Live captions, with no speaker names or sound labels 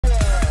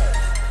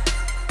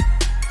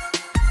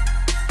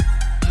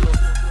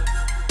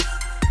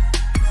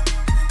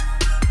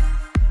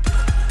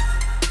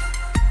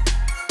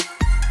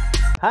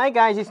Hi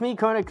guys, it's me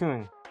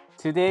Kona-kun.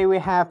 Today we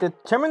have the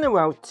Terminal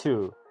World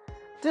 2.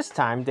 This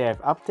time they have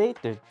updated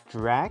the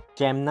Drag,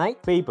 Gem Knight,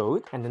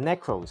 Fabled, and the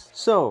Necros.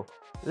 So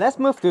let's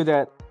move to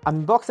the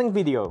unboxing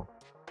video.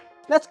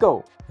 Let's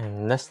go!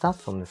 And let's start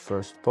from the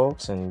first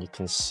box, and you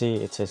can see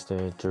it is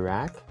the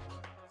Drag,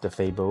 the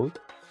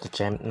Fabled, the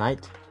Gem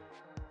Knight,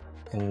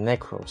 and the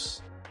Necros.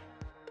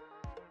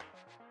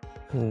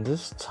 And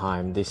this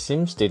time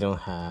they don't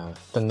have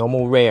the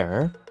normal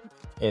rare.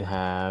 It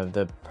have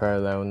the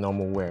parallel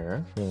normal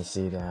wear. You can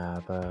see they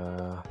have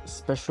a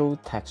special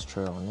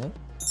texture on it.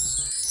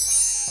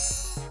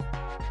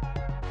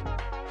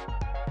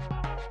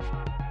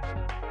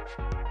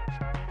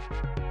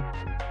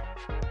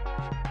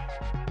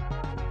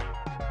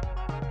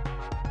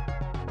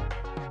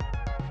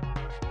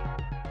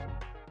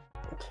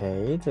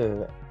 Okay,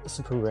 the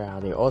super rare,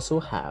 they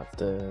also have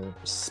the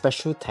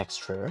special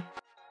texture.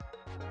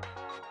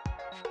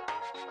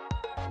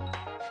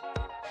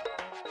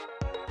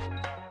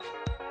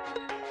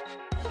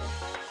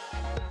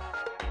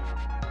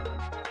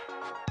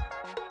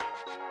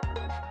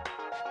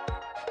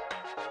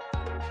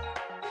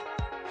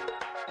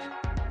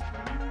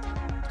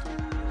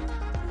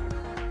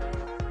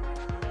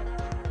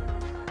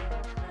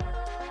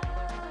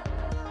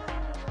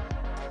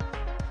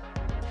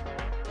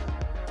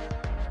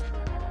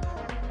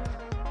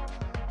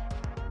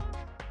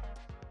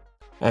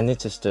 And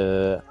it is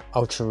the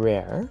ultra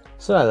rare,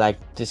 so I like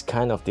this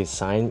kind of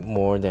design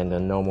more than the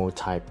normal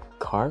type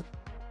card.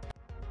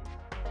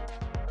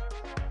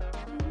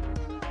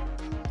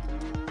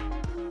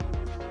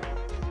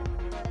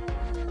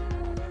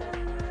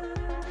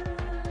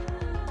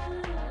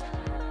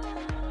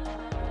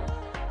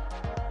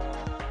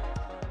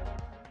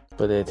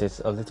 But it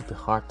is a little bit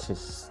hard to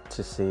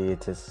see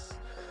it is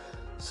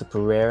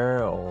super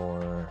rare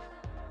or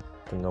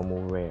the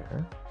normal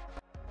rare.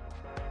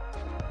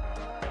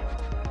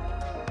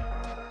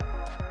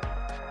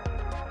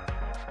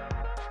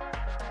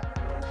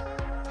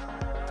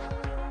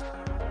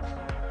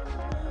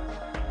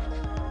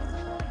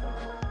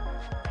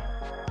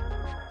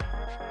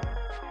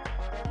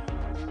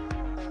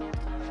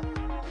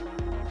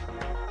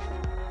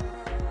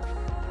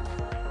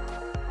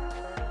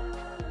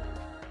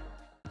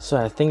 So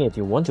I think if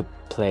you want to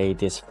play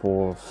this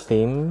for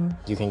theme,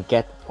 you can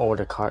get all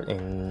the cards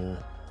in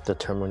the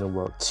Terminal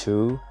World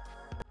 2.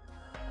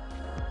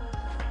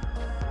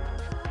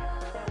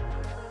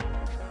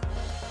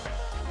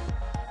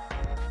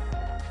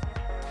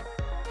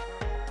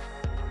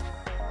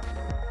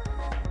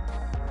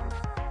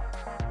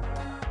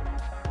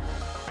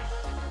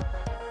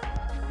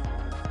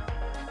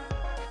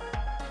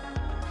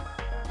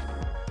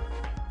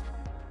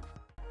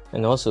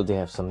 And also they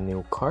have some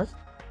new cards.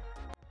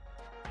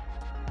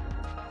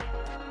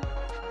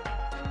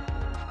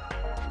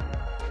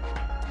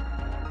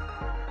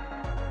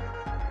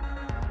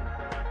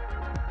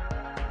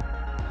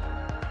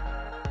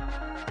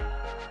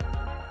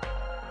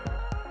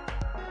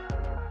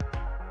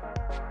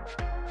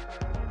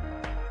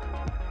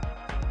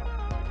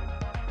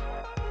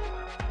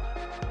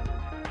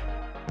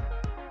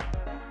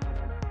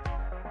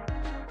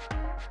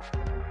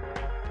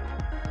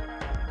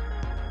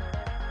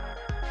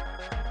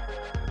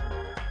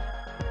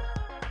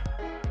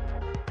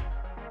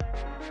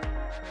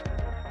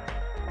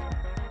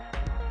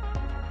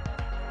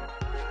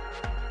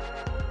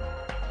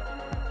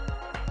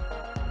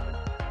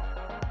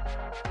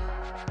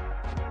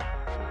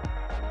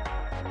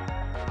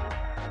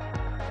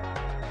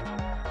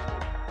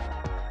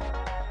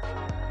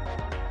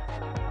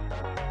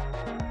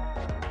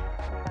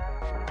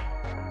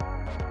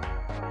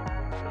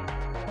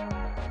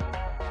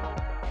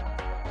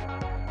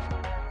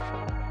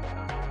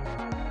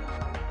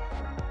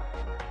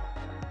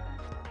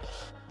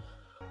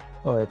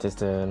 Oh, it is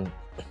the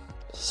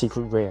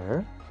secret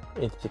rare.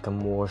 It's become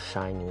more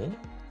shiny,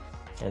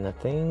 and I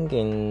think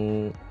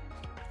in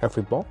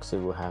every box it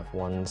will have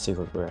one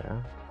secret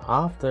rare.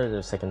 After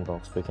the second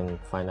box we can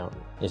find out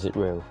is it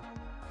real.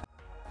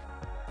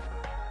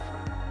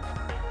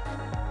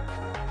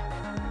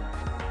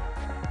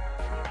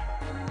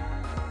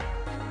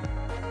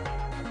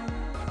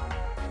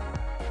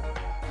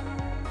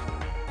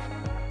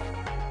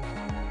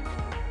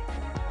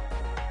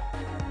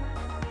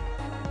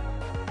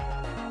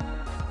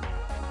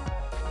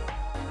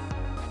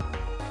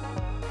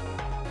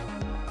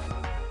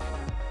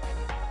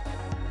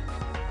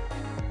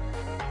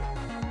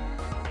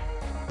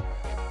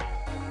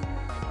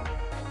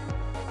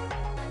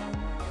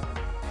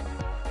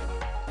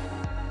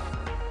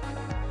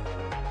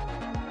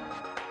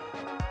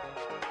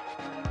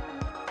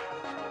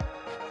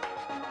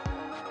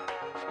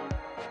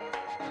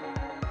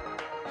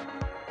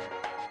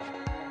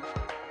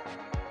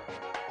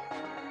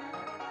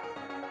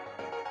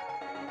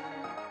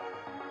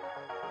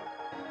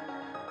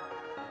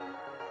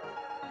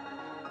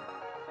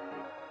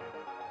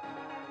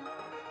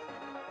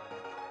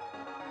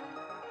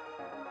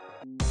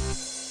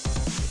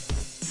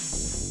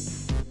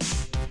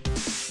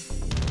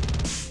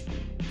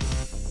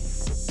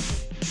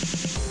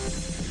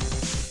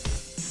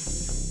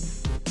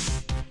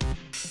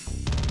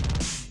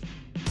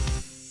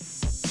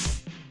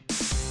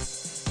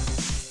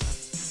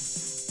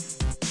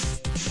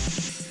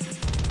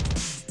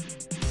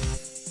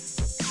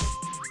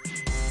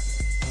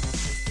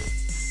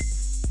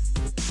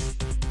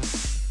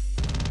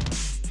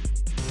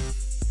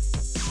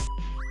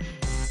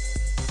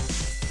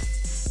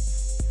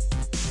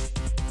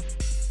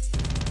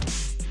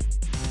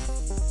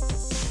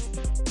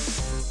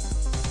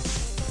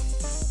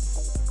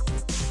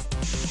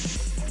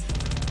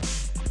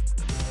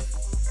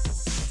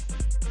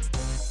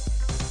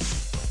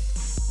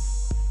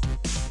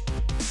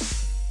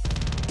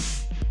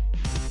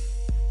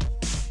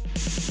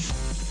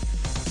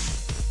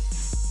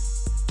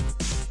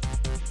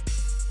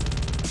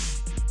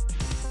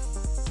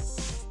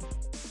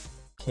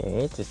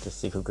 Okay, this is the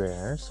secret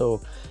rare,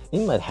 so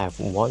it might have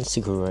one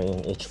secret rare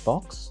in each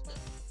box.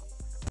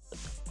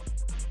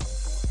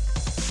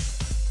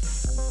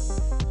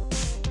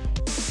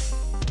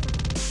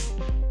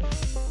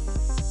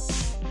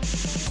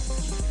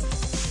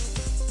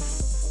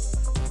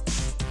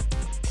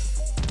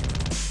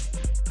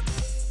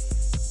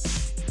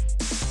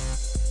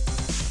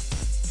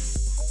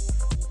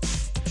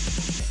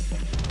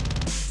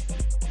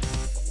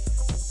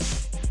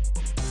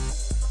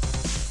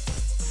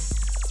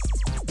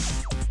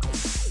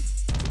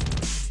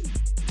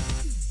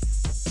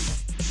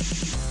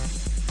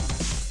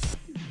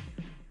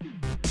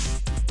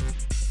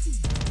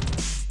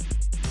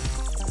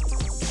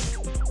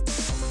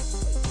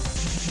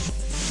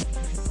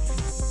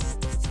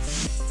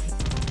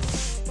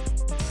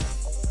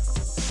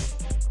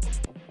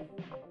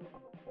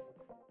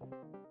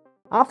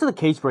 After the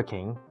case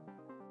breaking,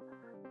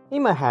 it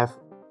might have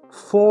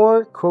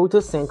 4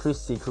 quarter century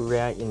secret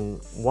rare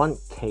in one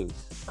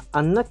case.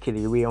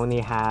 Unluckily, we only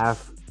have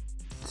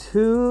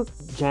 2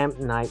 Gem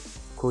Knight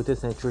quarter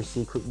century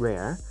secret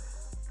rare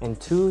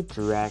and 2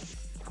 direct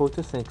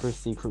quarter century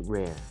secret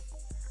rare.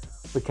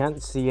 We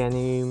can't see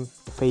any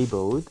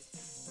Fabled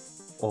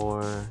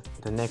or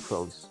the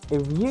Necros.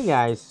 If you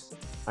guys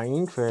are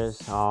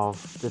interested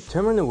of the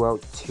Terminal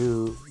World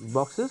 2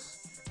 boxes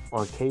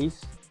or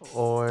case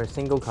or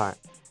single card,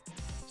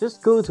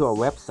 just go to our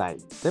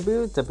website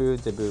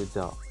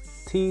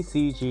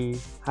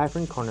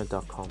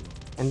www.tcg-corner.com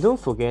and don't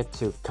forget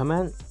to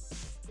comment,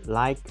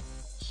 like,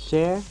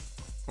 share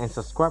and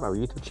subscribe our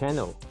YouTube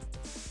channel.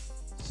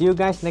 See you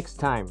guys next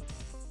time.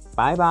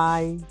 Bye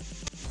bye.